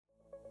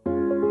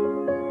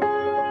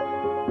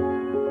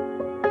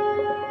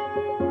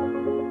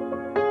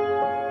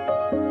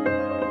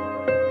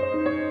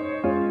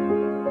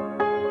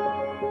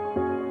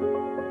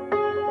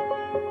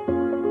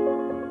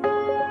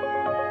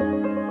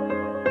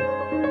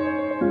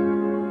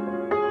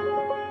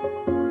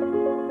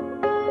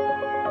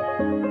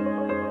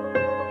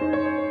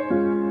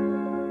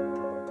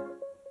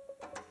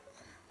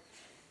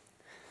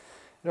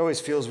always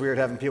feels weird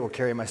having people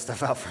carry my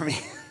stuff out for me.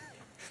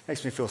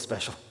 Makes me feel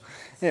special.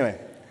 Anyway,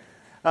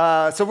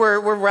 so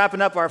we're wrapping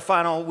up our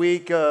final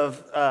week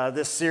of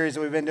this series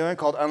that we've been doing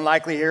called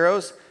Unlikely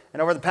Heroes.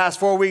 And over the past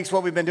 4 weeks,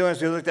 what we've been doing is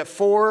we looked at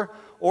 4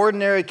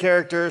 ordinary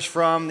characters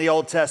from the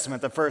Old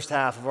Testament, the first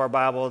half of our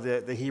Bible,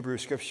 the Hebrew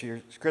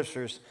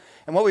scriptures.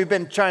 And what we've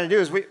been trying to do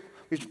is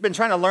we've been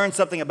trying to learn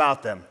something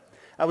about them.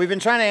 We've been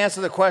trying to answer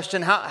the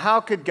question,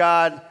 how could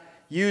God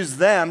use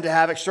them to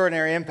have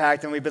extraordinary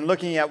impact? And we've been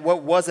looking at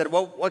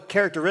what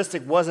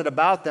characteristic was it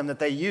about them that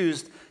they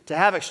used to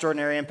have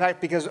extraordinary impact?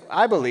 Because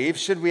I believe,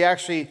 should we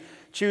actually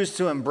choose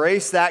to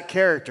embrace that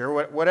character,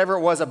 whatever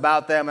it was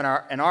about them in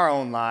our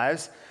own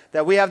lives,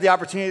 that we have the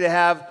opportunity to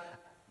have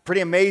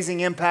pretty amazing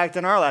impact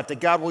in our life,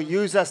 that God will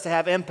use us to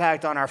have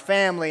impact on our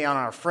family, on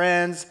our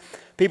friends,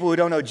 people who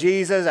don't know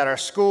Jesus, at our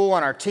school,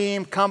 on our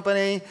team,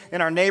 company,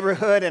 in our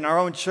neighborhood, in our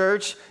own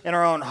church, in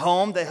our own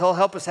home, that He'll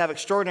help us have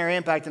extraordinary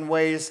impact in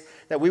ways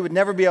that we would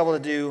never be able to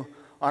do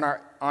on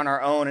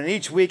our own. And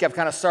each week I've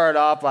kind of started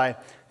off by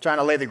trying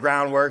to lay the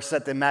groundwork,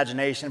 set the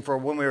imagination for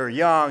when we were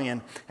young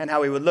and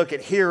how we would look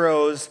at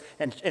heroes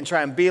and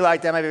try and be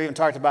like them. I've even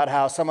talked about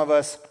how some of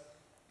us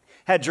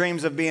had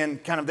dreams of being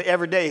kind of the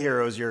everyday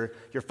heroes, your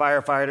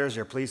firefighters,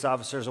 your police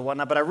officers or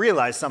whatnot. But I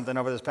realized something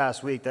over this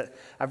past week, that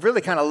I've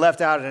really kind of left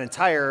out an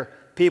entire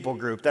people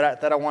group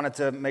that I wanted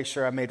to make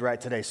sure I made right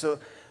today. So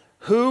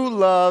who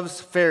loves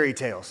fairy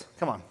tales?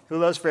 Come on, who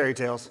loves fairy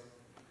tales?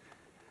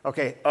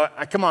 Okay,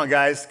 come on,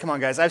 guys.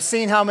 I've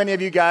seen how many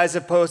of you guys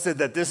have posted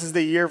that this is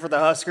the year for the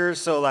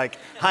Huskers. So like,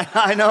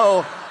 I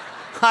know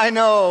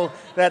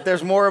that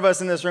there's more of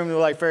us in this room who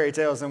like fairy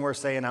tales than we're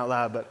saying out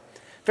loud, but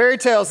fairy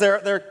tales,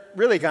 they're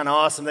really kind of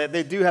awesome.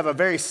 They do have a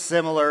very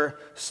similar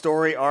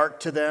story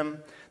arc to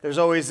them. There's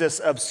always this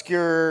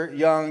obscure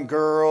young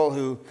girl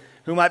who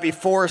might be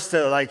forced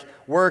to like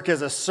work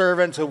as a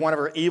servant to one of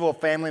her evil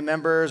family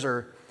members,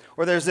 or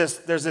there's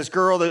this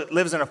girl that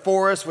lives in a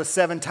forest with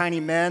 7 tiny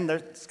men.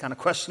 It's kind of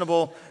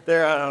questionable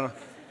there. I don't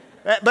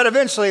know. But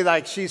eventually,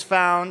 like, she's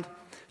found,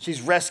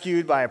 she's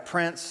rescued by a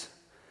prince.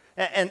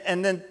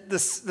 And then the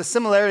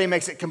similarity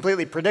makes it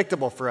completely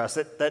predictable for us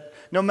that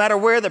no matter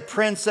where the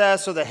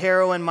princess or the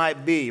heroine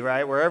might be,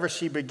 right, wherever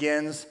she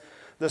begins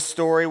the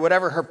story,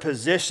 whatever her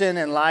position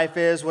in life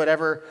is,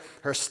 whatever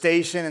her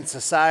station in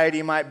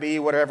society might be,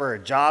 whatever her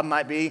job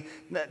might be,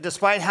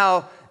 despite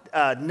how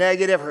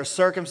negative her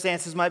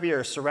circumstances might be, or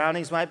her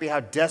surroundings might be, how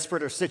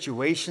desperate her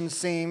situation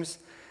seems,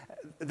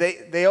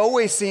 they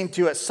always seem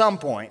to, at some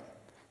point,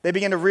 they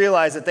begin to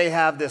realize that they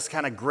have this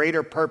kind of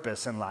greater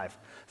purpose in life.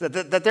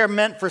 That they're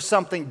meant for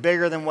something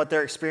bigger than what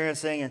they're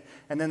experiencing,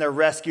 and then they're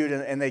rescued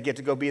and they get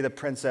to go be the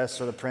princess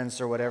or the prince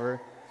or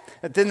whatever.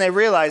 But then they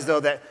realize, though,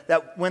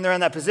 that when they're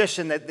in that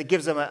position, that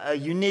gives them a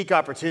unique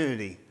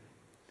opportunity.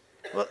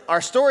 Well,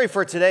 our story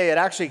for today, it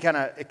actually kind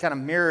of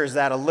mirrors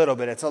that a little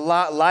bit. It's a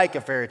lot like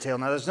a fairy tale.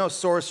 Now, there's no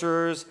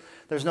sorcerers,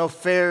 there's no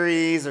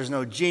fairies, there's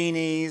no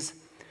genies,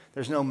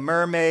 there's no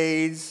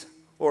mermaids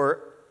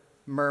or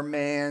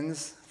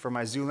mermans for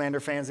my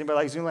Zoolander fans. Anybody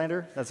like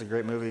Zoolander? That's a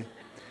great movie.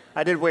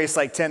 I did waste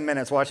like 10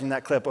 minutes watching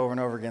that clip over and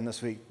over again this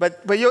week.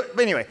 But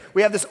anyway,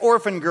 we have this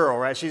orphan girl,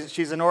 right?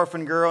 She's an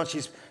orphan girl, and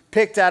she's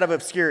picked out of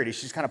obscurity.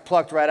 She's kind of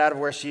plucked right out of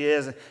where she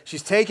is.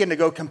 She's taken to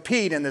go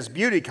compete in this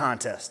beauty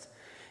contest.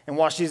 And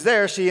while she's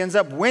there, she ends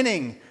up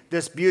winning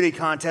this beauty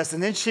contest,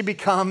 and then she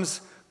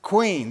becomes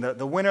queen.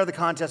 The winner of the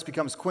contest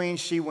becomes queen.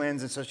 She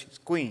wins, and so she's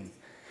queen.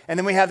 And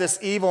then we have this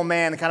evil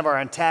man, kind of our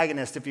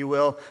antagonist, if you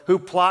will, who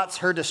plots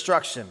her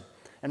destruction,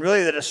 and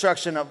really the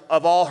destruction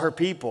of all her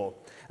people.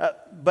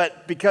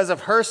 But because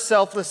of her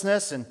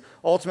selflessness and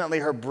ultimately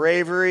her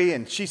bravery,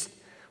 and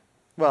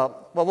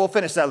well, we'll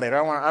finish that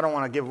later. I don't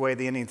want to give away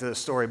the ending to the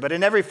story. But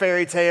in every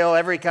fairy tale,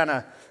 every kind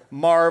of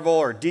Marvel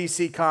or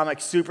DC comic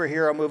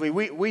superhero movie,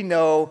 we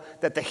know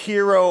that the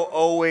hero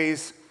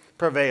always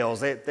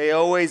prevails. They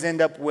always end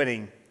up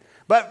winning.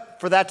 But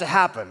for that to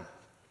happen,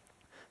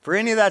 for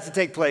any of that to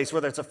take place,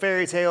 whether it's a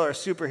fairy tale or a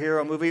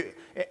superhero movie,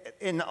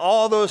 in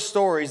all those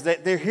stories,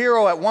 the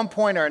hero at one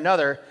point or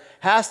another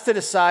has to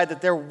decide that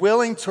they're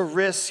willing to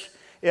risk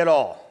it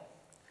all.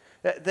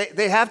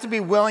 They have to be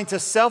willing to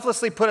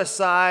selflessly put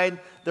aside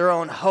their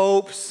own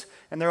hopes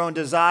and their own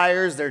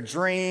desires, their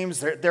dreams,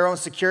 their own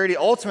security,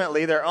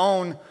 ultimately their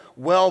own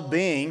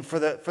well-being for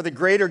the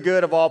greater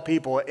good of all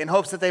people, in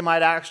hopes that they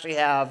might actually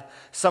have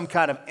some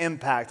kind of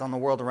impact on the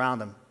world around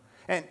them.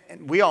 And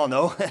we all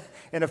know,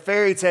 in a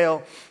fairy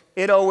tale,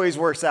 it always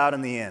works out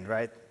in the end,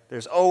 right?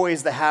 There's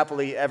always the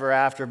happily ever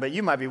after, but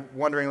you might be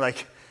wondering,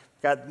 like,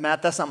 God,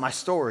 Matt, that's not my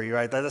story,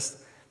 right?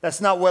 That's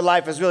not what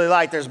life is really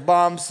like. There's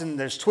bumps and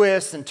there's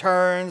twists and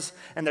turns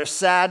and there's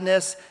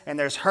sadness and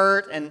there's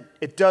hurt, and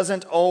it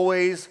doesn't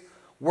always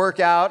work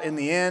out in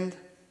the end.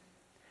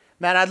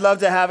 Man, I'd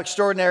love to have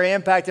extraordinary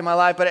impact in my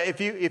life, but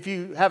if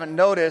you haven't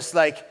noticed,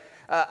 like,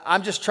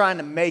 I'm just trying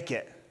to make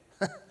it.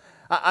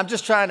 I'm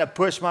just trying to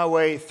push my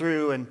way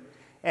through,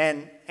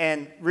 and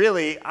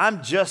really,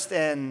 I'm just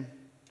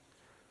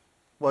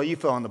well, you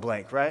fill in the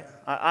blank, right?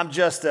 I'm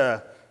just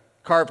a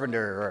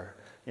carpenter, or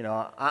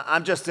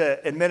I'm just an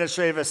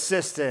administrative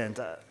assistant.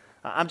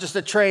 I'm just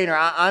a trainer.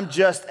 I'm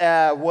just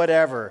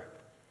whatever.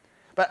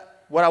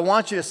 But what I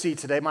want you to see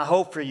today, my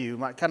hope for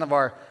you,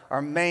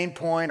 our main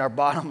point, our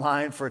bottom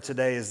line for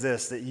today is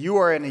this, that you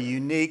are in a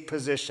unique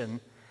position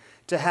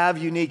to have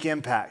unique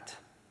impact.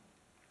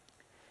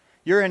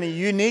 You're in a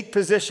unique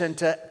position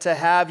to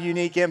have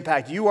unique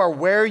impact. You are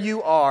where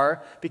you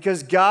are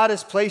because God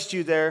has placed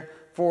you there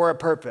for a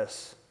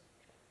purpose.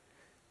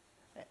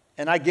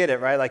 And I get it,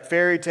 right? Like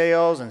fairy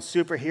tales and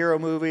superhero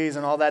movies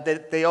and all that,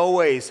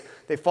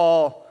 they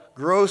fall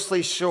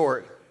grossly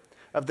short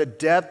of the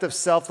depth of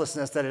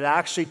selflessness that it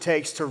actually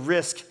takes to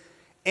risk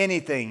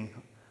anything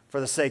for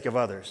the sake of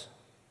others.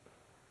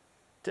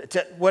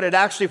 What it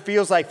actually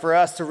feels like for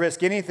us to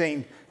risk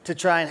anything to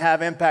try and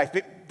have impact,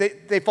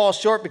 they fall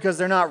short because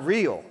they're not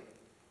real.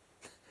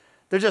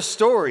 They're just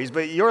stories,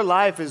 but your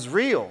life is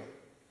real.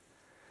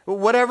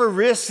 Whatever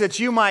risks that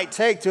you might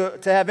take to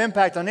have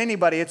impact on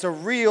anybody, it's a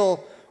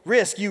real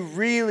risk. You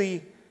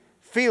really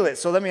feel it.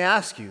 So let me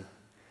ask you,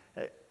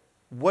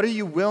 what are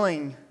you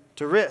willing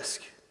to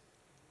risk?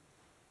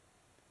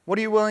 What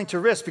are you willing to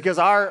risk? Because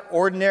our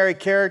ordinary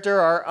character,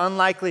 our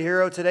unlikely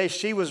hero today,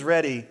 she was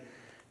ready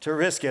to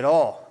risk it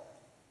all.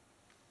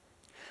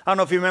 I don't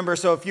know if you remember,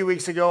 so a few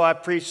weeks ago I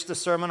preached a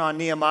sermon on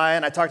Nehemiah,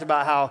 and I talked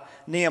about how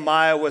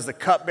Nehemiah was the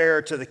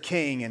cupbearer to the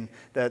king, and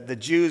the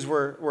Jews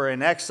were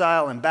in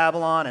exile in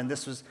Babylon, and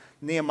this was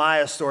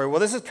Nehemiah's story. Well,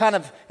 this is kind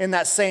of in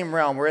that same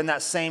realm. We're in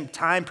that same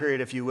time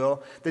period, if you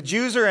will. The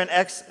Jews are in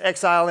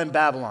exile in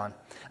Babylon.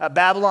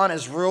 Babylon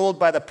is ruled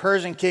by the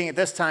Persian king at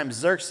this time,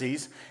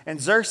 Xerxes,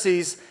 and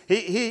Xerxes,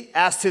 he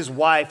asked his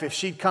wife if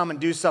she'd come and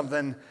do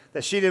something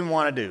that she didn't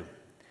want to do.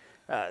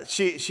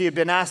 She had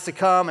been asked to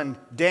come and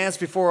dance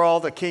before all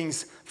the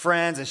king's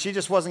friends, and she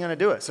just wasn't going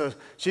to do it. So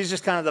she's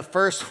just kind of the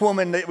first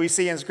woman that we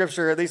see in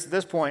Scripture, at least at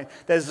this point,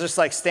 that is just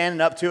like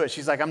standing up to it.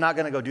 She's like, I'm not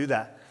going to go do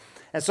that.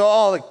 And so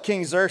all the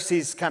King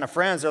Xerxes kind of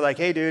friends are like,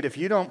 hey, dude, if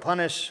you don't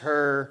punish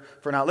her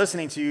for not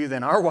listening to you,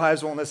 then our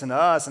wives won't listen to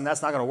us, and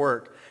that's not going to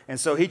work. And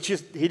so he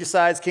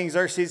decides, King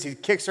Xerxes, he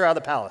kicks her out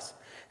of the palace.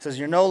 He says,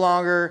 you're no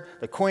longer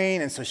the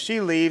queen, and so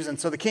she leaves. And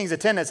so the king's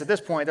attendants at this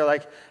point, they're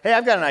like, hey,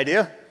 I've got an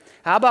idea.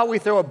 How about we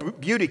throw a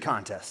beauty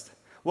contest?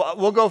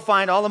 We'll go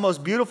find all the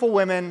most beautiful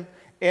women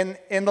in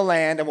the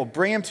land, and we'll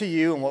bring them to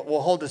you, and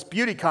we'll hold this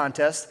beauty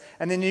contest,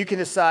 and then you can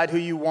decide who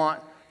you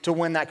want to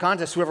win that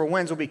contest. Whoever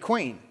wins will be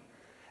queen.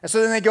 And so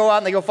then they go out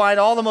and they go find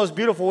all the most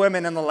beautiful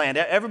women in the land,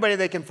 everybody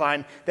they can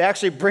find. They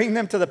actually bring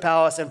them to the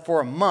palace, and for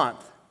a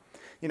month,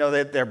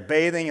 they're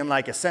bathing in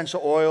like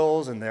essential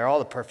oils, and they're all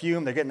the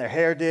perfume. They're getting their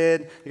hair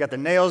did. They got their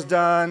nails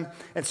done.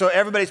 And so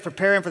everybody's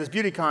preparing for this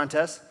beauty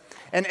contest.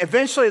 And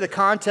eventually the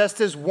contest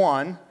is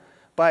won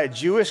by a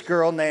Jewish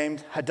girl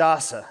named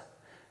Hadassah.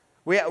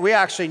 We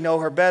actually know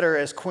her better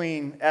as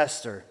Queen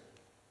Esther.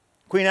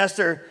 Queen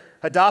Esther,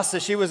 Hadassah,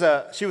 she was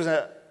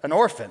an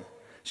orphan.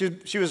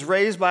 She was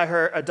raised by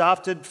her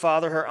adopted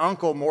father, her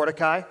uncle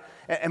Mordecai.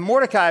 And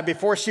Mordecai,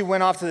 before she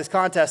went off to this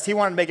contest, he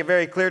wanted to make it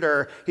very clear to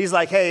her. He's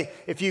like, hey,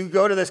 if you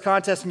go to this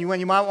contest and you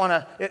win,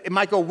 it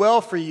might go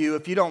well for you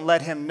if you don't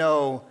let him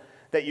know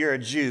that you're a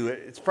Jew.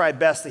 It's probably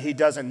best that he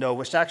doesn't know,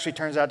 which actually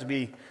turns out to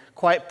be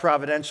quite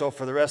providential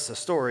for the rest of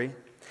the story.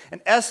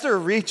 And Esther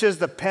reaches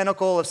the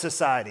pinnacle of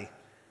society.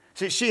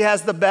 She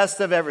has the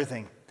best of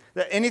everything.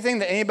 Anything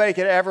that anybody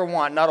could ever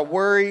want, not a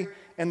worry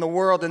in the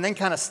world, and then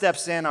kind of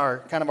steps in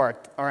our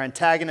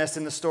antagonist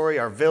in the story,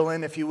 our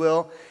villain, if you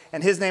will,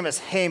 and his name is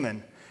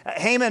Haman.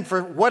 Haman,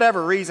 for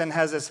whatever reason,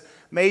 has this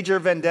major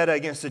vendetta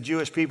against the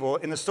Jewish people.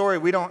 In the story,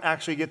 we don't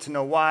actually get to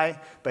know why,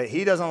 but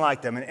he doesn't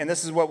like them. And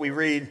this is what we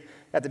read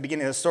at the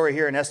beginning of the story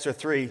here in Esther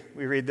 3.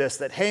 We read this,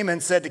 that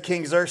Haman said to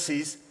King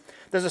Xerxes,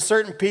 there's a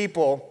certain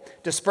people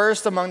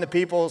dispersed among the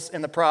peoples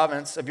in the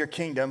province of your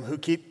kingdom who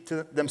keep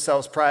to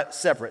themselves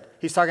separate.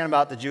 He's talking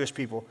about the Jewish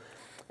people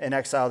in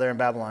exile there in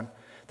Babylon.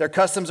 Their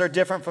customs are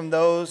different from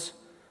those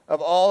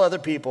of all other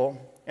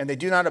people, and they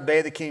do not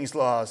obey the king's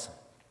laws.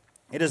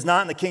 It is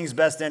not in the king's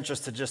best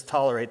interest to just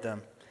tolerate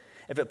them.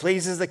 If it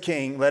pleases the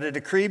king, let a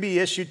decree be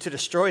issued to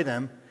destroy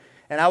them,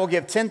 and I will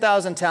give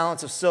 10,000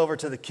 talents of silver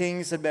to the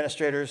king's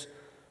administrators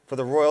for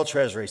the royal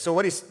treasury. So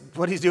what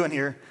he's doing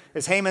here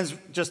is Haman's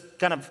just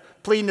kind of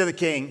pleading to the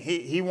king.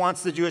 He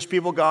wants the Jewish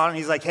people gone, and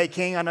he's like, hey,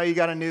 king, I know you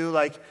got a new,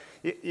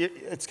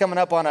 it's coming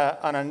up on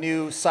a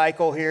new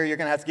cycle here. You're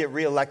going to have to get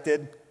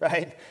reelected,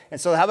 right?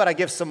 And so how about I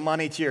give some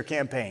money to your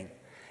campaign?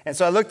 And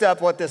so I looked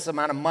up what this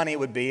amount of money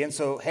would be, and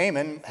so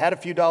Haman had a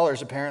few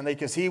dollars apparently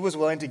because he was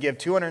willing to give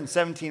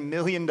 $217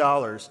 million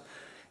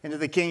into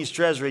the king's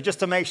treasury just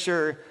to make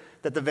sure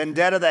that the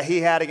vendetta that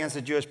he had against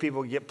the Jewish people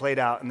would get played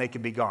out and they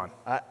could be gone.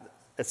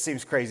 That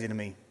seems crazy to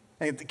me.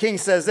 And the king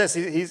says this,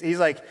 he's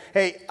like,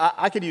 hey,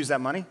 I could use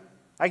that money.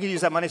 I could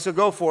use that money, so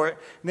go for it.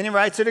 And then he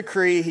writes a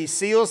decree. He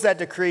seals that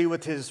decree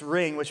with his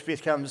ring, which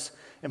becomes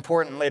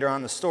important later on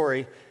in the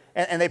story.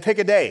 And they pick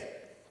a day.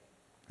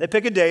 They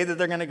pick a day that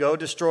they're going to go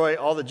destroy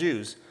all the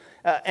Jews.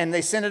 And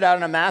they send it out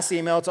in a mass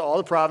email to all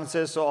the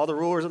provinces, so all the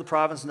rulers of the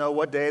province know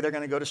what day they're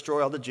going to go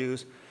destroy all the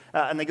Jews.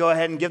 And they go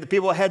ahead and give the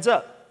people a heads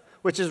up,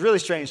 which is really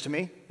strange to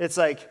me. It's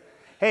like,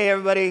 hey,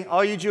 everybody,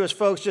 all you Jewish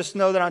folks, just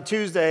know that on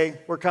Tuesday,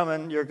 we're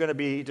coming, you're going to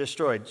be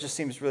destroyed. It just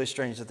seems really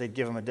strange that they'd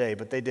give him a day,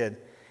 but they did.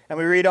 And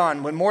we read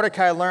on, when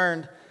Mordecai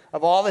learned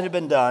of all that had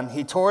been done,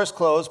 he tore his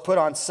clothes, put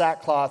on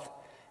sackcloth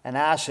and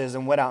ashes,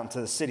 and went out into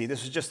the city.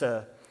 This was just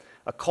a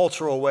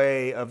cultural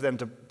way of them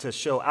to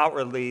show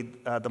outwardly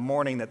the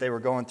mourning that they were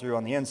going through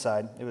on the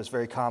inside. It was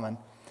very common.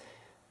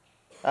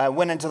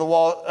 Went into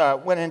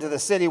the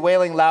city,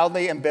 wailing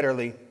loudly and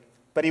bitterly.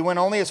 But he went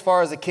only as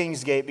far as the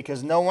king's gate,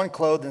 because no one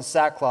clothed in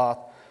sackcloth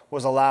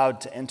was allowed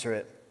to enter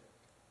it.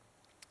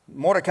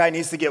 Mordecai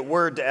needs to get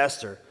word to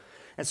Esther.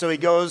 And so he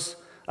goes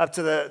up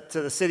to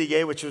the city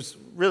gate, which was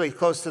really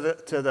close to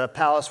the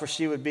palace where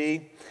she would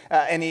be.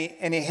 And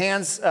he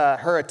hands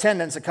her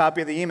attendants a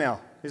copy of the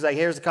email. He's like,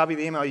 here's a copy of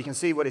the email. You can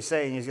see what he's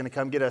saying. He's going to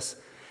come get us.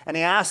 And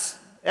he asks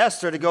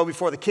Esther to go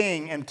before the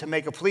king and to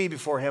make a plea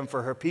before him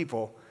for her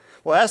people.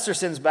 Well, Esther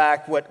sends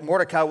back what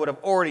Mordecai would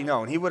have already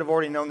known. He would have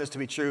already known this to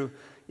be true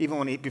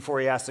even before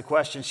he asked the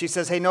question. She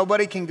says, hey,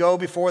 nobody can go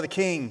before the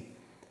king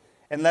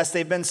unless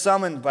they've been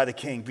summoned by the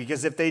king.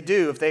 Because if they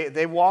do, if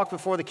they walk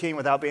before the king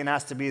without being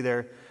asked to be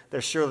there,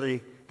 they're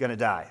surely going to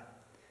die.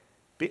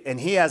 And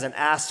he hasn't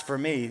asked for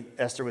me,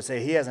 Esther would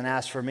say, he hasn't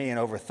asked for me in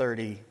over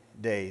 30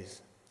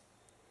 days.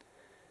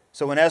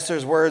 So when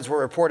Esther's words were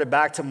reported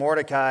back to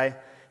Mordecai,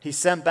 he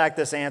sent back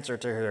this answer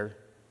to her.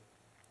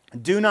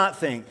 Do not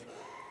think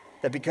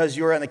that because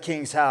you are in the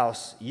king's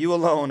house, you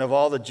alone of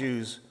all the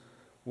Jews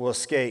will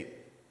escape.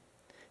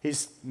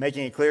 He's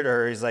making it clear to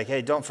her. He's like,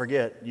 hey, don't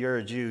forget, you're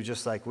a Jew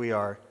just like we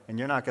are, and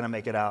you're not going to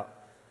make it out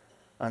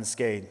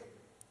unscathed.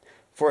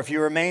 For if you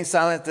remain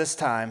silent at this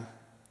time,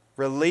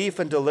 relief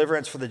and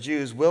deliverance for the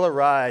Jews will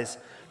arise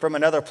from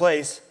another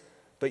place,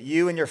 but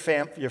you and your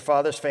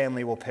father's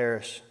family will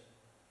perish.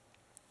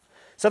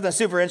 Something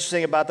super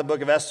interesting about the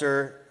book of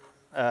Esther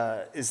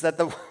is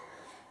that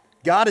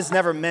God is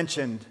never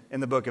mentioned in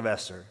the book of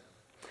Esther.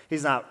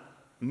 He's not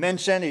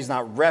mentioned, he's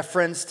not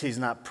referenced, he's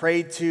not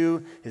prayed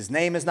to, his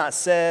name is not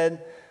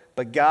said,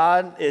 but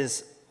God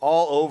is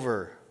all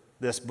over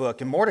this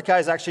book. And Mordecai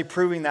is actually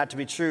proving that to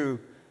be true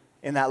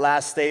in that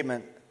last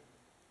statement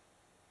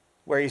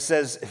where he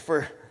says,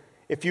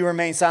 if you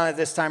remain silent at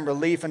this time,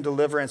 relief and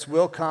deliverance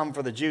will come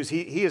for the Jews.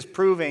 He is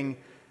proving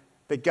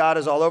that God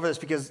is all over this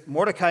because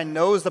Mordecai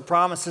knows the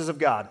promises of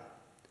God.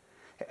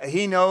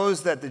 He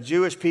knows that the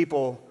Jewish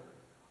people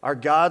are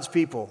God's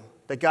people,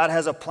 that God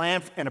has a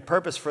plan and a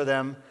purpose for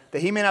them that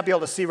he may not be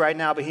able to see right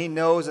now, but he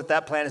knows that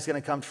that plan is going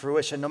to come to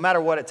fruition no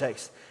matter what it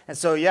takes. And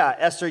so, yeah,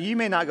 Esther, you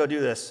may not go do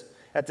this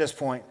at this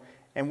point,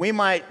 and we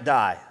might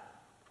die,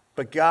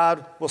 but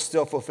God will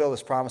still fulfill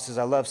his promises.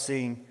 I love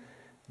seeing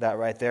that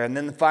right there. And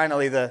then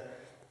finally,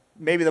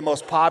 maybe the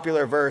most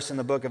popular verse in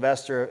the book of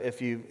Esther,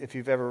 if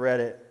you've ever read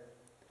it.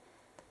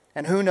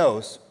 And who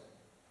knows,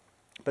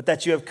 but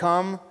that you have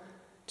come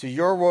to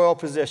your royal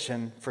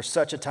position for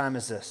such a time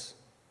as this.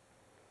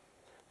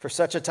 For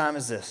such a time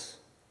as this.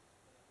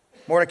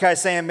 Mordecai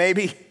is saying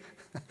maybe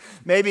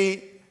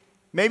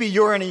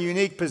you're in a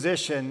unique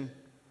position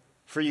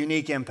for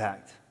unique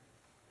impact.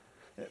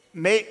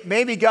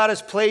 Maybe God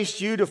has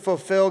placed you to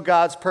fulfill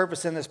God's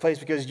purpose in this place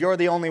because you're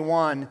the only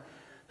one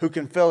who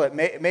can fill it.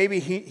 Maybe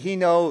he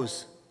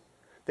knows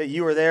that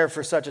you are there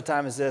for such a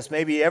time as this.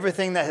 Maybe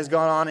everything that has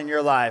gone on in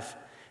your life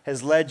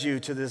has led you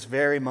to this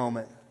very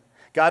moment.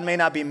 God may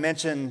not be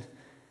mentioned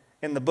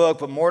in the book,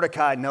 but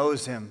Mordecai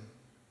knows him.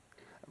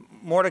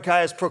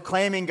 Mordecai is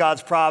proclaiming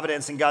God's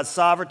providence and God's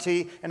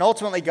sovereignty and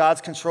ultimately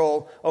God's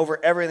control over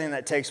everything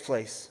that takes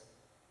place.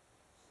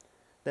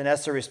 Then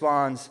Esther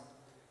responds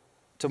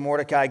to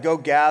Mordecai, go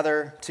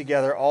gather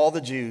together all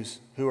the Jews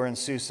who are in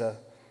Susa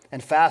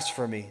and fast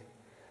for me.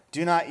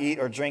 Do not eat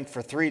or drink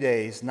for 3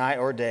 days, night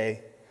or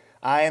day.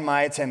 I and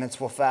my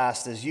attendants will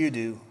fast as you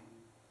do.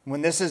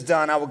 When this is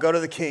done, I will go to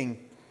the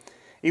king,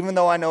 even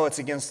though I know it's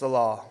against the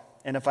law.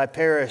 And if I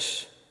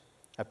perish,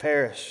 I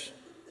perish.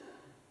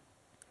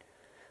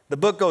 The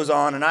book goes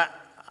on, and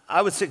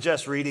I would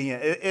suggest reading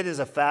it. It is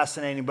a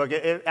fascinating book.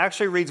 It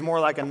actually reads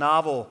more like a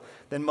novel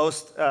than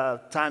most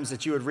times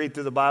that you would read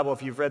through the Bible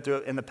if you've read through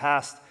it in the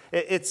past.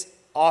 It's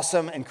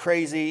awesome and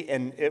crazy,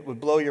 and it would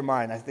blow your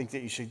mind. I think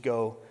that you should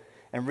go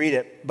and read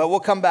it. But we'll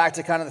come back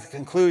to kind of the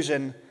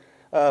conclusion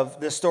of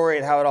this story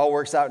and how it all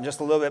works out in just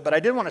a little bit. But I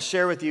did want to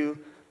share with you,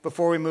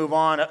 before we move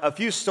on, a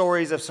few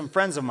stories of some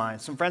friends of mine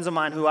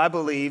who I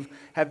believe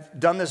have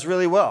done this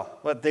really well.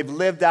 But they've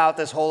lived out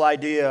this whole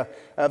idea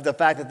of the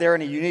fact that they're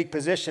in a unique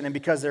position, and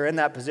because they're in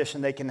that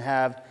position, they can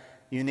have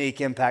unique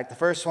impact. The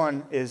first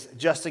one is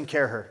Justin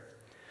Careher.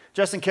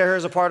 Justin Careher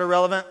is a part of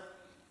Relevant.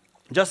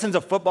 Justin's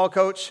a football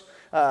coach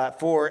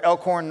for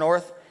Elkhorn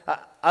North.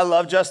 I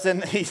love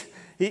Justin.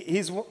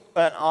 He's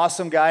an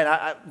awesome guy.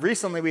 And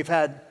recently we've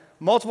had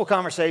multiple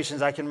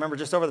conversations, I can remember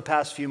just over the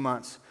past few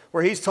months,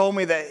 where he's told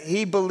me that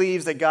he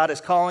believes that God is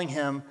calling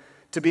him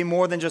to be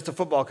more than just a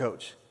football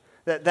coach.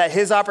 That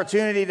his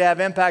opportunity to have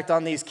impact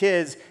on these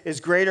kids is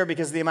greater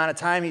because of the amount of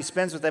time he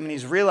spends with them, and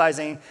he's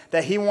realizing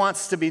that he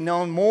wants to be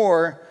known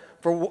more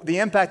for the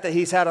impact that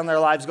he's had on their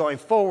lives going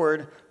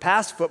forward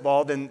past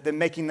football than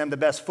making them the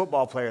best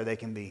football player they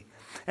can be.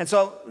 And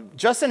so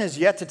Justin has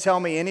yet to tell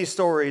me any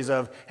stories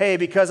of, hey,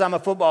 because I'm a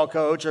football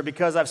coach or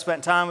because I've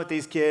spent time with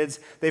these kids,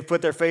 they've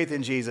put their faith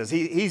in Jesus.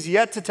 He's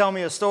yet to tell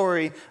me a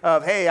story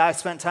of, hey, I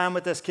spent time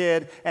with this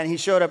kid and he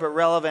showed up at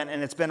Relevant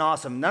and it's been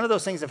awesome. None of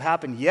those things have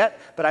happened yet,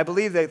 but I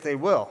believe that they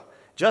will.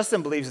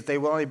 Justin believes that they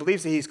will, and he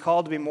believes that he's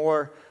called to be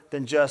more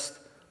than just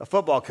a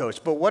football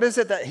coach. But what is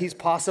it that he's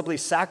possibly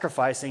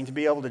sacrificing to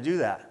be able to do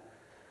that?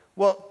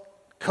 Well,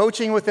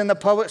 coaching within the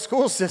public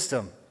school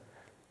system.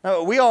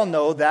 Now, we all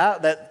know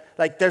that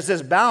like there's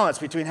this balance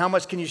between how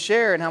much can you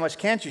share and how much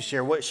can't you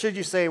share. What should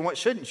you say and what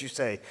shouldn't you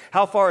say?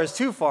 How far is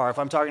too far? If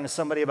I'm talking to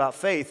somebody about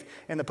faith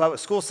in the public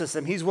school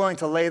system, he's willing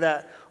to lay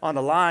that on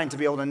the line to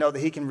be able to know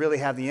that he can really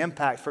have the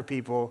impact for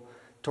people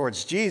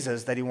towards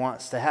Jesus that he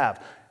wants to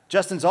have.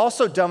 Justin's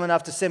also dumb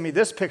enough to send me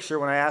this picture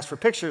when I asked for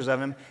pictures of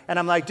him, and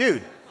I'm like,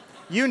 dude,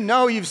 you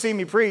know you've seen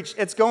me preach.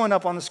 It's going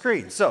up on the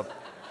screen. So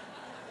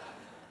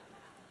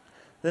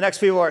the next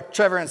people are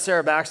Trevor and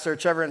Sarah Baxter.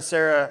 Trevor and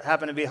Sarah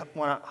happen to be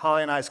one of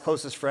Holly and I's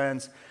closest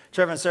friends.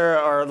 Trevor and Sarah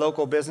are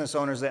local business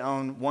owners. They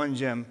own one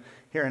gym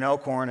here in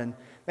Elkhorn,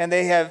 and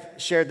they have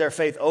shared their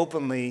faith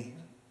openly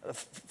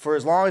for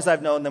as long as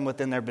I've known them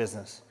within their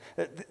business.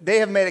 They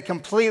have made it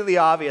completely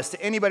obvious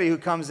to anybody who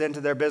comes into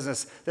their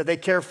business that they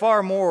care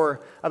far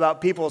more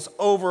about people's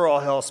overall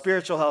health,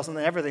 spiritual health, and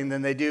everything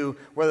than they do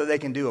whether they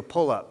can do a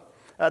pull-up.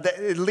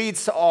 It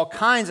leads to all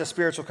kinds of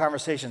spiritual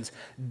conversations.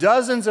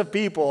 Dozens of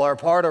people are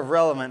part of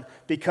Relevant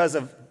because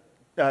of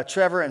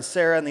Trevor and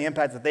Sarah and the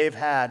impact that they've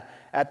had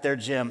at their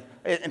gym.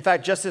 In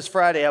fact, just this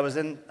Friday, I was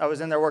in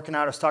there working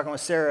out. I was talking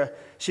with Sarah.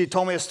 She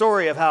told me a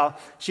story of how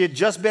she had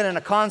just been in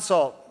a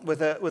consult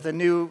with a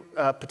new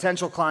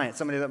potential client,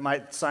 somebody that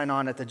might sign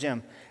on at the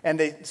gym. And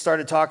they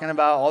started talking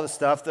about all the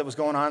stuff that was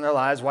going on in their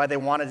lives, why they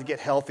wanted to get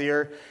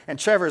healthier. And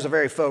Trevor's a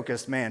very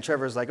focused man.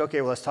 Trevor's like,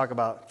 okay, well, let's talk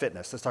about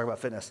fitness. Let's talk about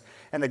fitness.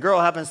 And the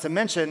girl happens to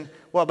mention,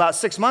 well, about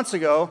 6 months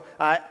ago,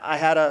 I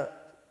had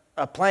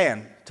a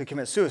plan to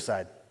commit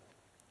suicide.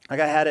 Like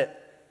I had it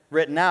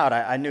written out.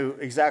 I knew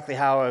exactly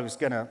how I was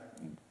going to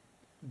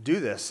do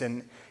this.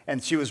 And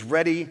she was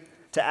ready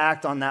to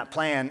act on that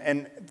plan.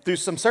 And through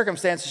some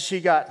circumstances,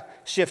 she got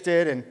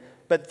shifted,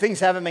 but things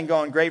haven't been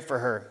going great for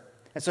her.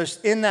 And so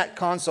in that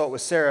consult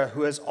with Sarah,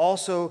 who has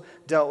also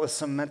dealt with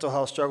some mental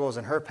health struggles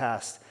in her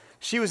past,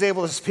 she was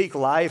able to speak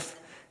life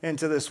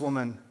into this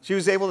woman. She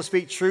was able to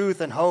speak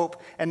truth and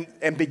hope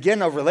and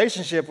begin a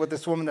relationship with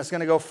this woman that's going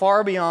to go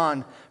far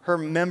beyond her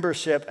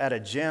membership at a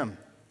gym.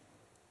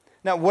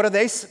 Now, what are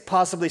they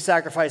possibly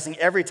sacrificing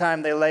every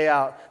time they lay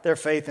out their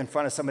faith in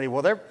front of somebody?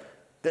 Well,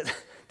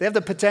 they have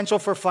the potential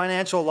for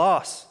financial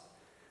loss.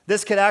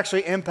 This could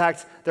actually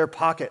impact their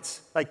pockets.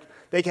 Like,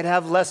 they could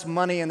have less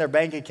money in their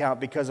bank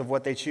account because of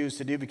what they choose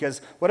to do. Because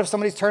what if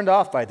somebody's turned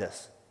off by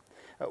this?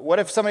 What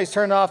if somebody's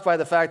turned off by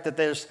the fact that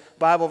there's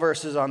Bible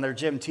verses on their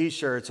gym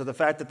t-shirts or the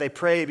fact that they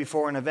pray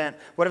before an event?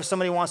 What if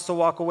somebody wants to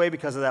walk away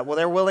because of that? Well,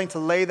 they're willing to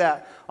lay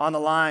that on the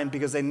line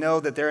because they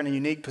know that they're in a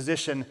unique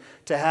position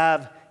to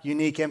have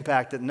unique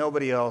impact that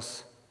nobody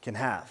else can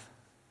have.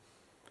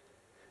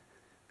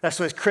 That's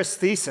what Chris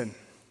Thiessen.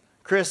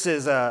 Chris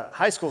is a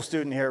high school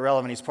student here at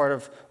Relevant. He's part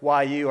of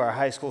YU, our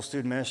high school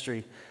student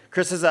ministry.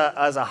 Chris is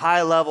a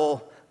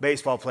high-level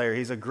baseball player.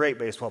 He's a great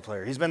baseball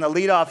player. He's been the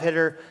leadoff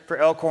hitter for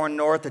Elkhorn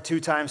North, the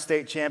two-time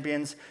state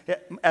champions.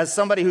 As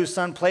somebody whose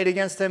son played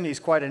against him, he's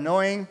quite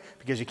annoying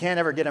because you can't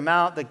ever get him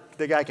out.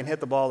 The guy can hit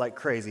the ball like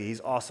crazy.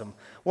 He's awesome.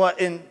 Well,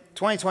 in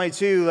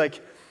 2022,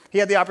 he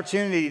had the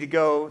opportunity to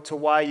go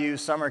to YU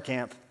summer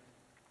camp,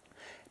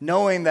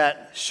 knowing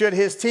that should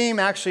his team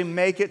actually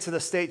make it to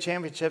the state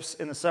championships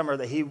in the summer,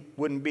 that he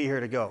wouldn't be here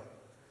to go.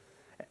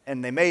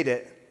 And they made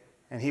it,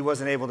 and he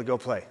wasn't able to go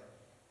play.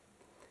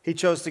 He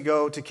chose to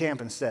go to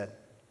camp instead.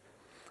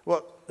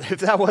 Well, if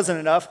that wasn't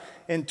enough,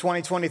 in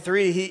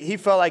 2023, he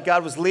felt like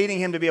God was leading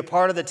him to be a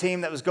part of the team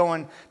that was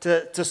going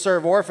to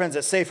serve orphans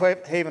at Safe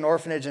Haven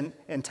Orphanage in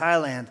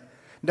Thailand,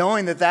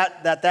 knowing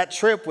that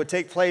trip would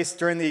take place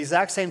during the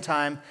exact same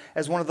time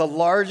as one of the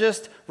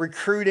largest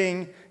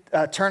recruiting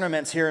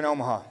tournaments here in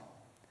Omaha,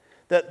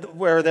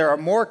 where there are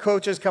more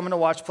coaches coming to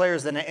watch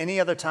players than at any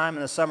other time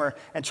in the summer.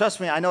 And trust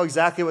me, I know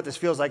exactly what this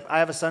feels like. I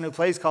have a son who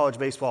plays college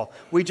baseball.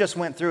 We just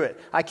went through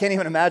it. I can't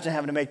even imagine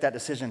having to make that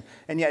decision.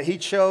 And yet he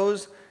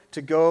chose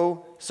to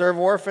go serve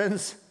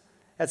orphans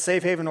at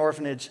Safe Haven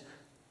Orphanage.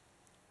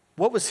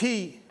 What was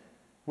he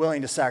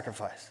willing to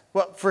sacrifice?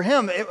 Well, for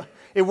him,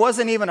 it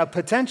wasn't even a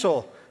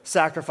potential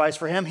sacrifice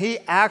for him. He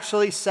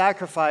actually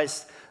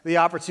sacrificed the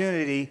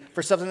opportunity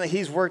for something that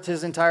he's worked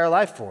his entire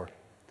life for.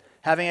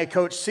 Having a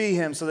coach see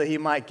him so that he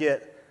might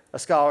get a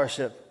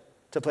scholarship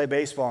to play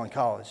baseball in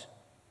college.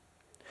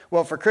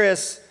 Well, for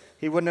Chris,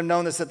 he wouldn't have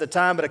known this at the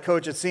time, but a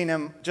coach had seen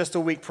him just a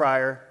week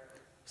prior,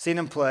 seen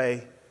him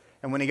play,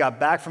 and when he got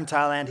back from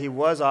Thailand, he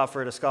was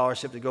offered a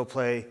scholarship to go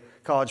play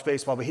college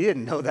baseball, but he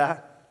didn't know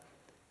that.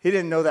 He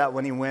didn't know that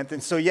when he went.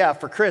 And so, yeah,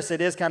 for Chris,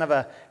 it is kind of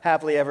a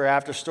happily ever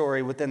after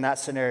story within that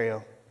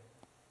scenario.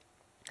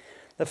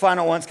 The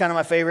final one's kind of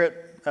my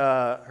favorite.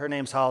 Her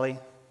name's Holly.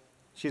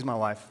 She's my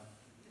wife.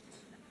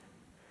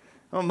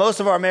 Well, most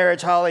of our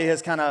marriage, Holly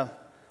has kind of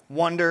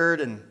wondered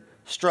and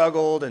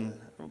struggled and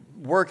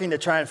working to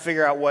try and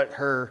figure out what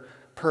her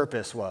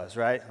purpose was,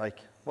 right? Like,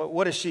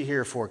 what is she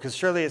here for? Because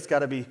surely it's got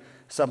to be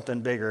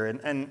something bigger.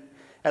 And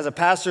as a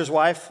pastor's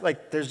wife,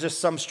 like, there's just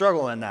some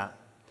struggle in that.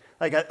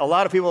 Like, a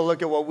lot of people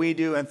look at what we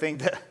do and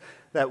think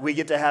that we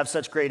get to have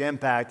such great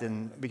impact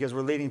and because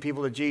we're leading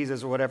people to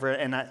Jesus or whatever.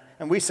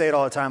 And we say it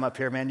all the time up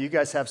here, man, you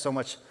guys have so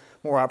much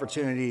more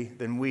opportunity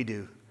than we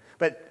do.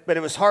 But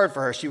it was hard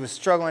for her. She was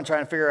struggling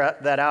trying to figure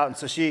that out. And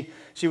so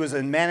she was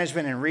in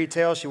management and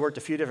retail. She worked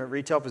a few different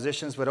retail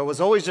positions, but it was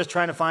always just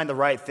trying to find the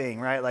right thing,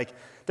 right? Like,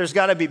 there's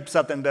got to be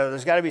something better.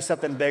 There's got to be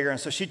something bigger. And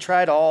so she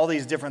tried all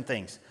these different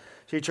things.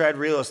 She tried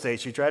real estate.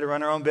 She tried to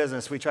run her own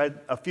business. We tried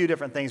a few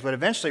different things, but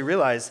eventually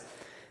realized,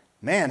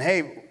 man,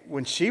 hey,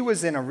 when she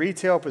was in a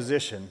retail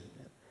position,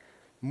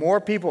 more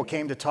people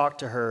came to talk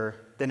to her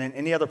than at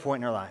any other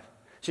point in her life.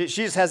 She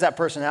just has that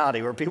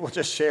personality where people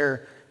just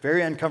share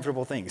very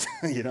uncomfortable things,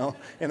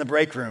 in the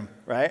break room,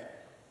 right?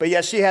 But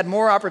yet she had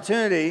more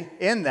opportunity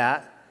in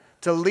that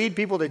to lead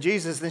people to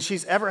Jesus than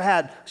she's ever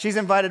had. She's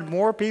invited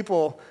more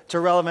people to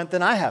Relevant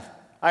than I have.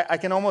 I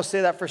can almost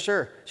say that for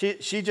sure.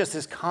 She just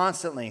is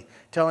constantly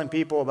telling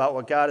people about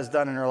what God has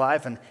done in her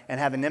life and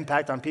having an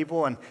impact on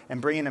people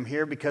and bringing them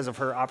here because of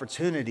her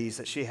opportunities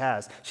that she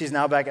has. She's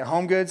now back at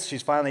Home Goods.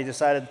 She's finally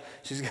decided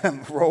she's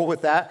going to roll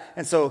with that.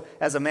 And so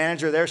as a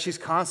manager there, she's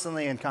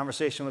constantly in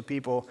conversation with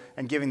people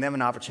and giving them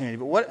an opportunity.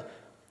 But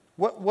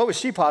what was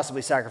she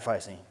possibly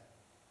sacrificing?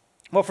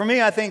 Well, for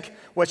me, I think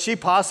what she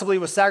possibly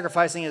was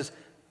sacrificing is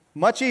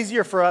much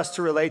easier for us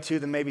to relate to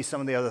than maybe some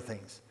of the other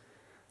things.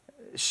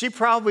 She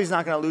probably is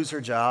not going to lose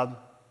her job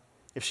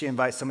if she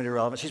invites somebody to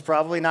Relevant. She's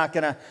probably not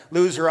going to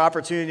lose her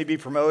opportunity to be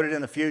promoted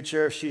in the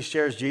future if she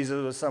shares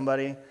Jesus with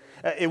somebody.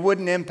 It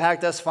wouldn't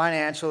impact us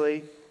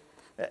financially.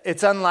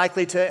 It's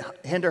unlikely to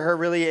hinder her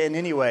really in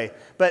any way.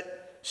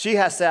 But she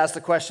has to ask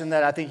the question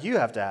that I think you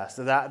have to ask,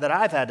 that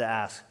I've had to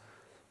ask.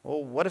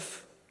 Well, what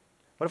if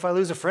I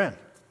lose a friend?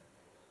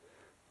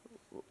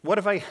 What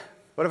if I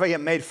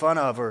get made fun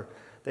of, or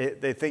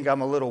they think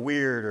I'm a little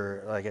weird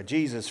or like a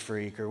Jesus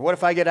freak? Or what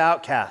if I get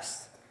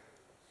outcast?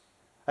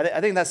 I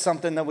think that's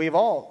something that we've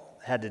all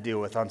had to deal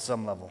with on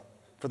some level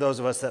for those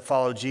of us that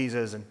follow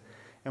Jesus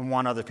and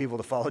want other people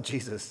to follow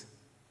Jesus.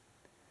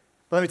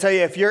 But let me tell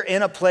you, if you're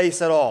in a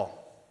place at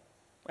all,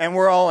 and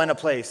we're all in a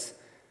place,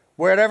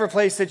 whatever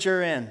place that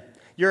you're in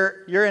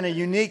a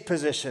unique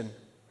position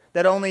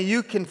that only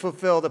you can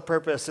fulfill the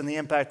purpose and the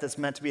impact that's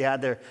meant to be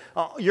had there.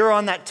 You're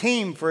on that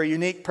team for a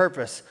unique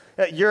purpose.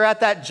 You're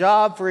at that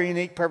job for a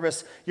unique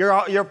purpose.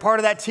 You're part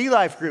of that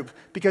T-Life group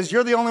because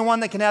you're the only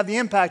one that can have the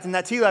impact in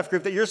that T-Life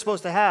group that you're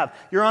supposed to have.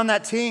 You're on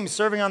that team,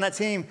 serving on that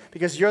team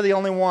because you're the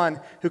only one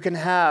who can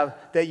have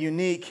that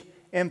unique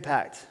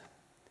impact.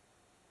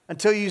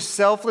 Until you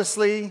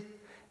selflessly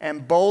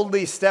and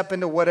boldly step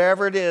into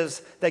whatever it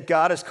is that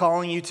God is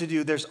calling you to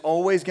do, there's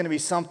always going to be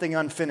something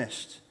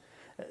unfinished.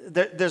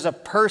 There's a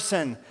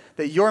person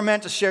that you're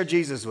meant to share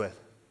Jesus with.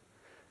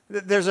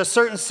 There's a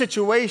certain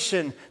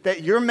situation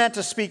that you're meant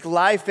to speak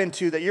life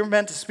into, that you're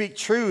meant to speak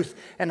truth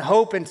and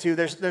hope into.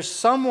 There's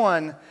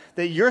someone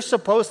that you're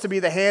supposed to be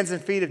the hands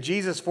and feet of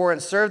Jesus for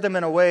and serve them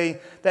in a way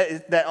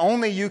that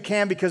only you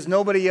can because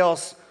nobody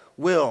else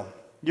will.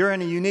 You're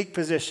in a unique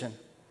position.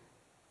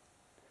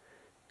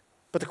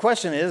 But the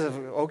question is,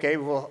 okay,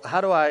 well,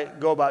 how do I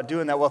go about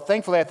doing that? Well,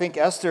 thankfully, I think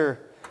Esther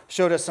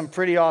showed us some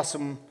pretty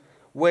awesome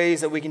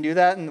ways that we can do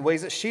that and the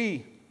ways that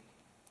she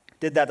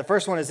did that. The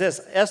first one is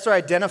this. Esther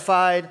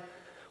identified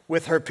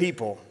with her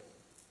people.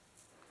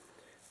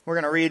 We're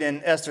going to read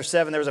in Esther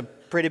 7. There was a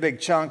pretty big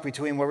chunk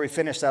between where we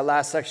finished that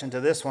last section to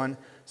this one.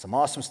 Some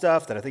awesome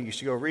stuff that I think you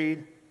should go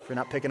read if you're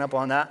not picking up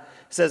on that.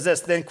 It says this,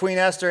 Then Queen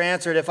Esther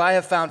answered, If I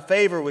have found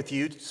favor with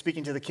you,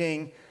 speaking to the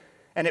king,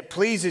 and it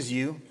pleases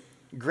you,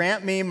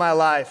 grant me my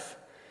life.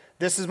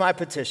 This is my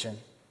petition.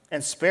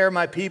 And spare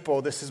my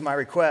people. This is my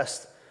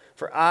request.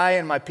 For I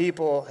and my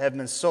people have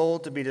been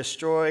sold to be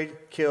destroyed,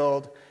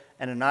 killed,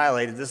 and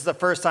annihilated. This is the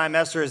first time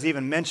Esther has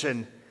even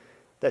mentioned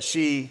that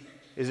she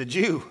is a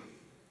Jew.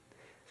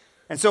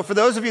 And so for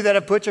those of you that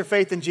have put your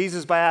faith in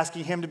Jesus by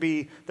asking him to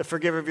be the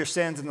forgiver of your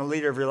sins and the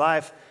leader of your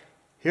life,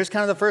 here's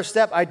kind of the first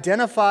step.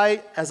 Identify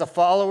as a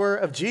follower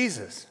of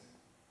Jesus.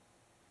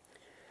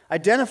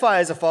 Identify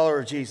as a follower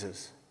of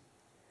Jesus.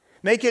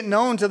 Make it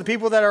known to the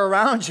people that are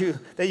around you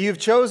that you've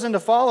chosen to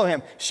follow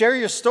him. Share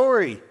your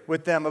story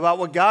with them about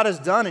what God has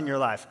done in your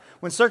life.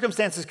 When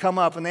circumstances come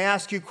up and they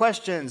ask you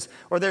questions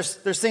or there's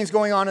things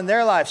going on in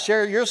their life,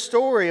 share your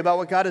story about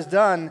what God has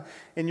done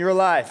in your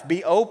life.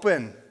 Be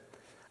open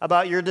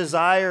about your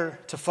desire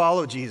to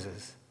follow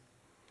Jesus.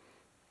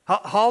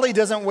 Holly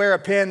doesn't wear a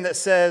pin that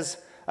says,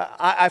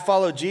 I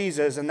follow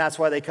Jesus, and that's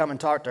why they come and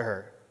talk to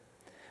her.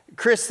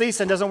 Chris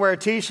Thiessen doesn't wear a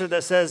t-shirt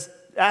that says,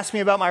 ask me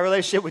about my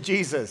relationship with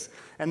Jesus.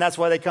 And that's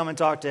why they come and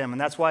talk to him. And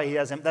that's why he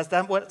has him. That's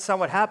not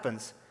what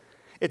happens.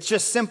 It's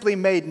just simply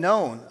made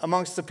known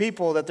amongst the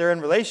people that they're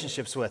in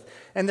relationships with.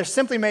 And they're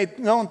simply made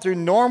known through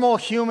normal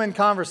human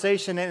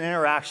conversation and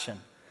interaction.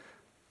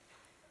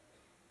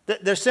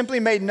 They're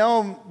simply made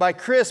known by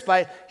Chris.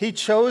 He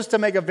chose to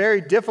make a very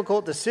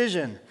difficult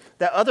decision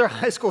that other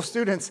high school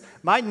students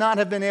might not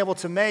have been able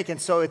to make. And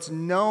so it's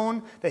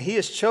known that he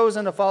has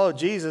chosen to follow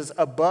Jesus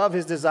above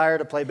his desire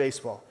to play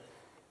baseball.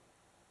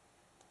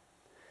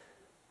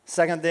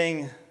 Second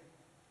thing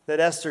that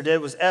Esther did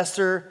was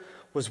Esther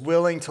was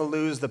willing to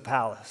lose the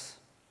palace.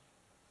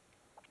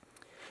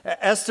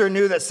 Esther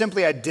knew that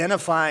simply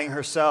identifying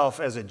herself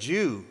as a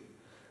Jew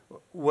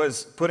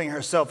was putting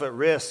herself at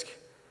risk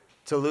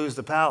to lose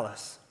the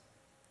palace.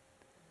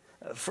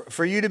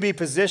 For you to be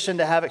positioned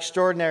to have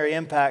extraordinary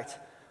impact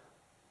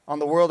on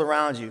the world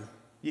around you,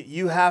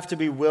 you have to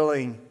be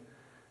willing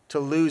to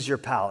lose your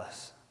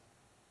palace.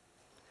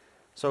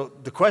 So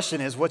the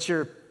question is, what's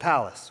your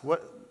palace?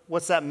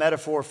 What's that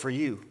metaphor for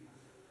you?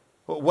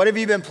 What have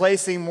you been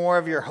placing more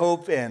of your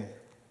hope in?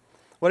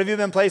 What have you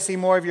been placing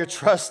more of your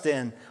trust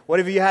in? What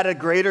have you had a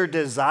greater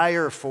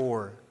desire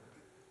for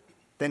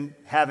than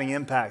having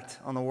impact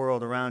on the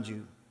world around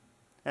you?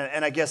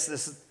 And I guess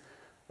this is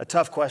a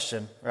tough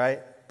question, right?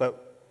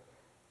 But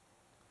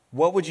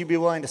what would you be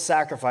willing to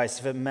sacrifice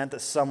if it meant that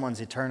someone's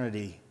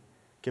eternity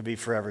could be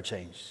forever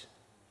changed?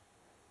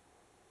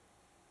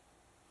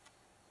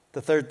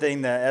 The third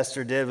thing that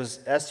Esther did was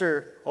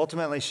Esther,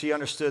 ultimately, she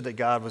understood that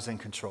God was in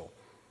control.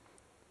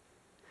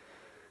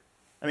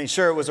 I mean,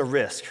 sure, it was a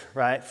risk,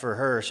 right, for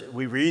her.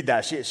 We read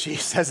that. She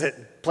says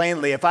it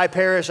plainly, if I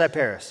perish, I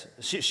perish.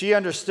 She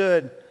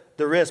understood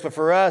the risk, but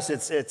for us,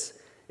 it's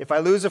if I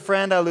lose a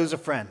friend, I lose a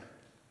friend.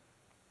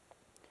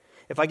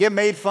 If I get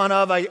made fun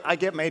of, I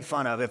get made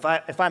fun of.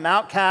 If I'm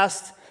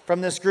outcast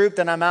from this group,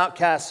 then I'm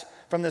outcast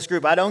from this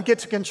group. I don't get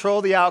to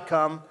control the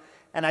outcome,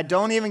 and I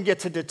don't even get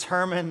to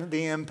determine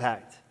the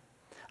impact.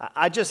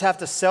 I just have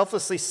to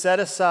selflessly set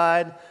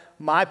aside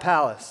my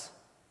palace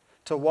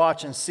to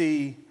watch and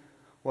see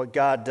what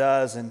God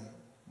does, and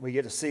we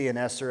get to see in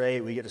Esther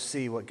 8, we get to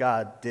see what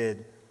God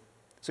did.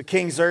 So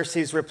King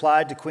Xerxes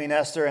replied to Queen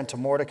Esther and to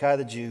Mordecai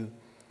the Jew,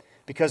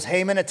 because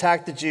Haman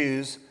attacked the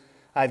Jews,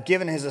 I have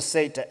given his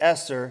estate to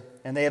Esther,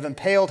 and they have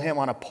impaled him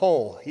on a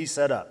pole he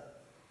set up.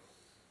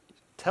 I'm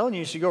telling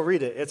you should go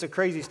read it. It's a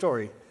crazy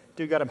story.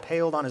 Dude got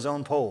impaled on his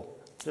own pole.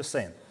 Just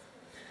saying.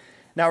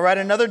 Now write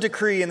another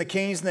decree in the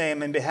king's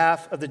name in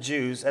behalf of the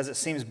Jews, as it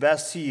seems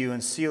best to you,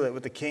 and seal it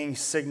with the king's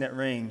signet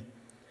ring.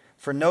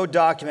 For no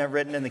document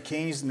written in the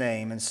king's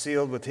name and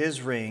sealed with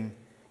his ring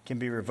can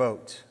be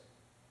revoked.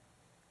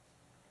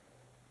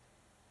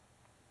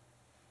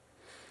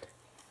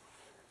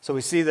 So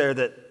we see there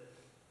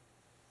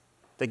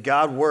that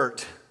God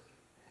worked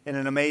in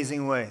an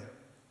amazing way.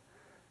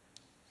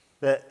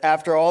 That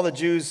after all the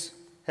Jews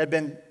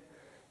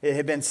it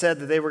had been said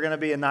that they were going to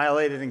be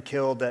annihilated and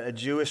killed, that a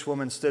Jewish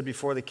woman stood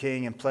before the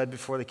king and pled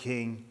before the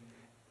king.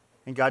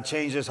 And God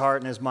changed his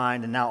heart and his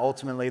mind, and now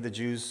ultimately the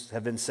Jews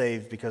have been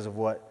saved because of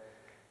what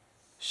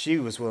she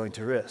was willing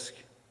to risk.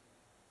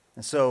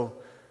 And so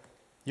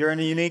you're in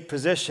a unique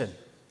position.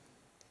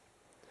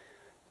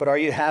 But are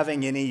you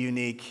having any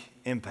unique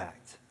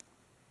impact?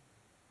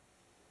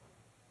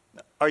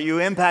 Are you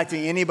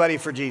impacting anybody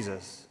for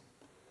Jesus?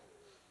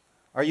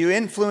 Are you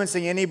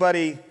influencing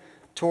anybody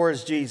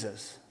towards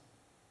Jesus?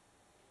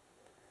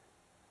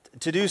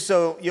 To do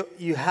so,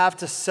 you have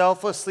to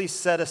selflessly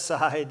set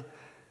aside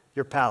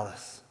your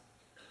palace.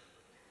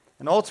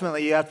 And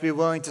ultimately, you have to be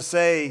willing to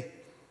say,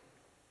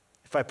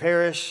 if I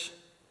perish,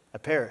 I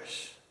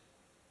perish.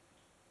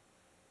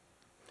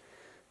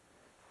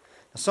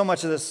 So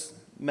much of this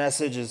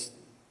message has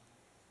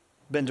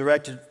been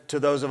directed to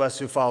those of us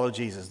who follow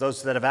Jesus,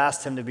 those that have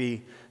asked him to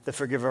be the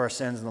forgiver of our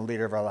sins and the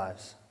leader of our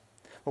lives.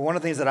 But one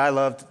of the things that I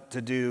love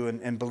to do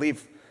and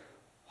believe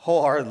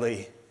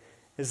wholeheartedly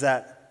is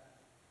that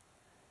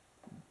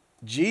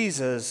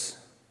Jesus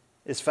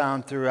is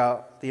found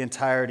throughout the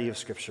entirety of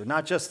Scripture,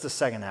 not just the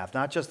second half,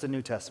 not just the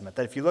New Testament.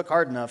 That if you look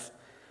hard enough,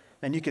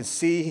 man, you can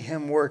see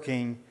him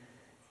working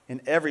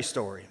in every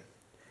story.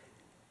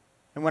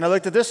 And when I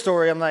looked at this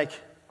story, I'm like,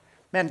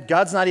 man,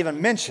 God's not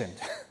even mentioned.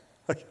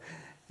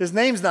 His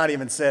name's not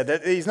even said.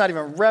 That he's not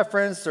even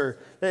referenced, or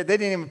they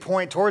didn't even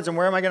point towards him.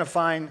 Where am I going to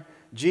find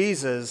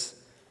Jesus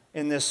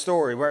in this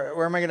story?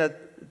 Where am I going to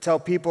tell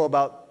people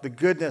about the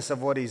goodness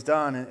of what he's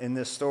done in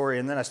this story?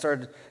 And then I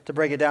started to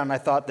break it down, and I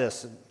thought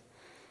this.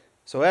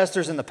 So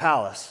Esther's in the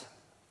palace.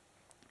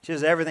 She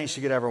has everything she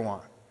could ever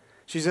want.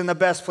 She's in the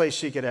best place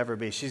she could ever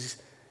be. She's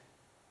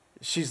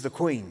the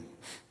queen.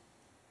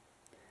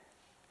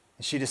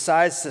 And she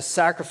decides to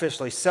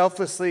sacrificially,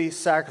 selflessly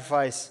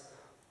sacrifice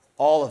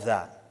all of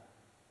that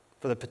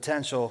for the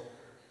potential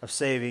of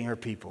saving her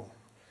people.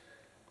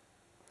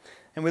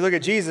 And we look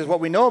at Jesus. What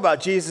we know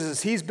about Jesus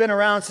is he's been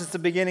around since the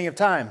beginning of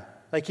time.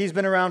 Like he's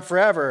been around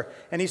forever.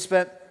 And he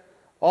spent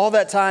all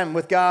that time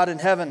with God in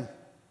heaven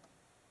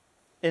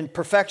in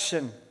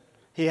perfection.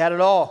 He had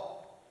it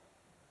all.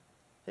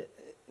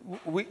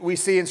 We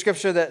see in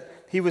Scripture that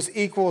he was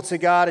equal to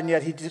God, and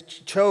yet he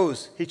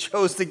chose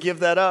to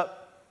give that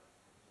up.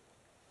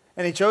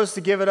 And he chose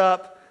to give it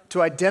up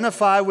to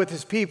identify with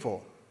his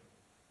people,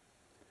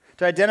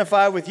 to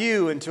identify with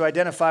you and to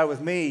identify with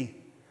me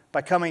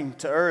by coming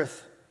to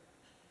earth,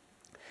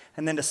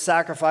 and then to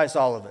sacrifice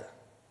all of it.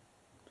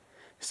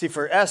 See,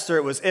 for Esther,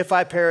 it was, if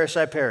I perish,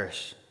 I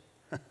perish.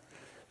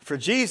 For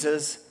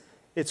Jesus,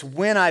 it's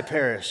when I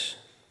perish,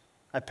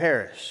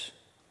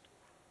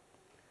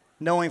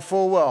 knowing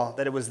full well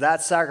that it was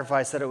that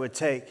sacrifice that it would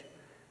take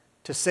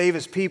to save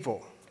his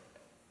people.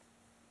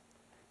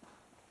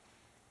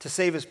 To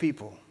save his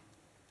people.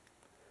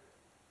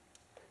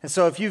 And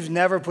so if you've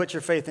never put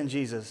your faith in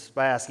Jesus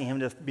by asking him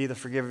to be the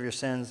forgiver of your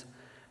sins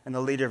and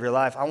the leader of your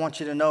life, I want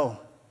you to know.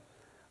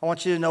 I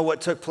want you to know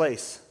what took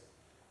place.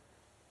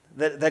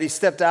 That he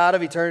stepped out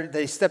of eternity,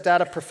 that he stepped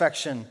out of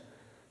perfection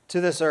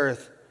to this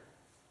earth,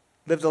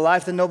 lived a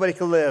life that nobody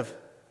could live,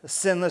 a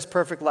sinless,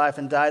 perfect life,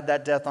 and died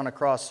that death on a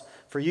cross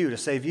for you, to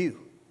save you.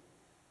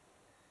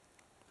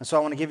 And so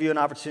I want to give you an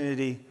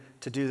opportunity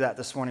to do that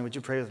this morning. Would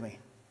you pray with me?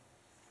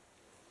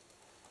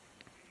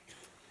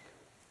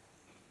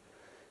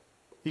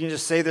 You can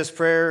just say this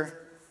prayer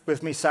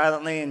with me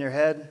silently in your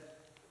head.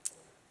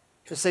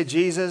 Just say,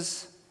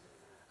 Jesus,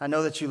 I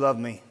know that you love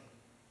me.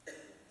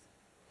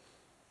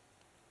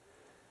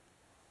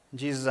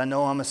 Jesus, I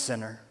know I'm a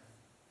sinner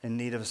in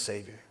need of a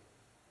Savior.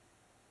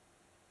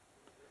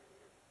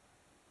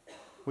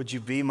 Would you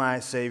be my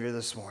Savior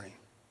this morning?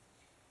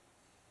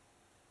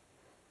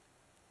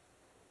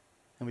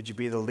 And would you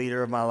be the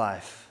leader of my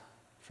life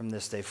from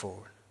this day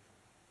forward?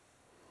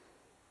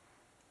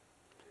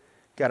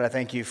 God, I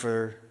thank you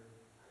for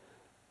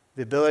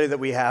the ability that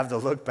we have to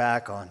look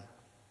back on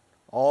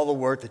all the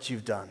work that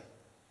you've done.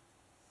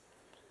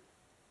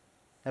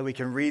 That we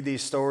can read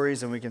these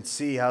stories and we can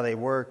see how they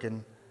work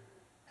and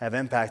have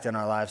impact in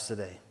our lives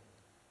today.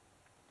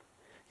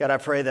 God, I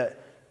pray that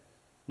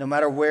no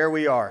matter where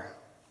we are,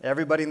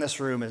 everybody in this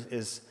room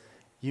is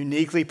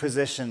uniquely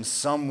positioned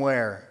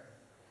somewhere.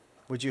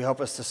 Would you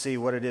help us to see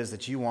what it is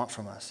that you want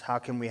from us? How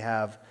can we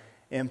have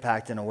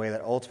impact in a way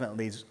that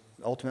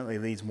ultimately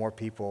leads more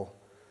people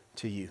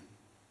to you?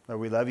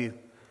 Lord, we love you.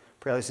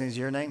 Pray all these things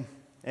in your name.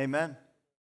 Amen.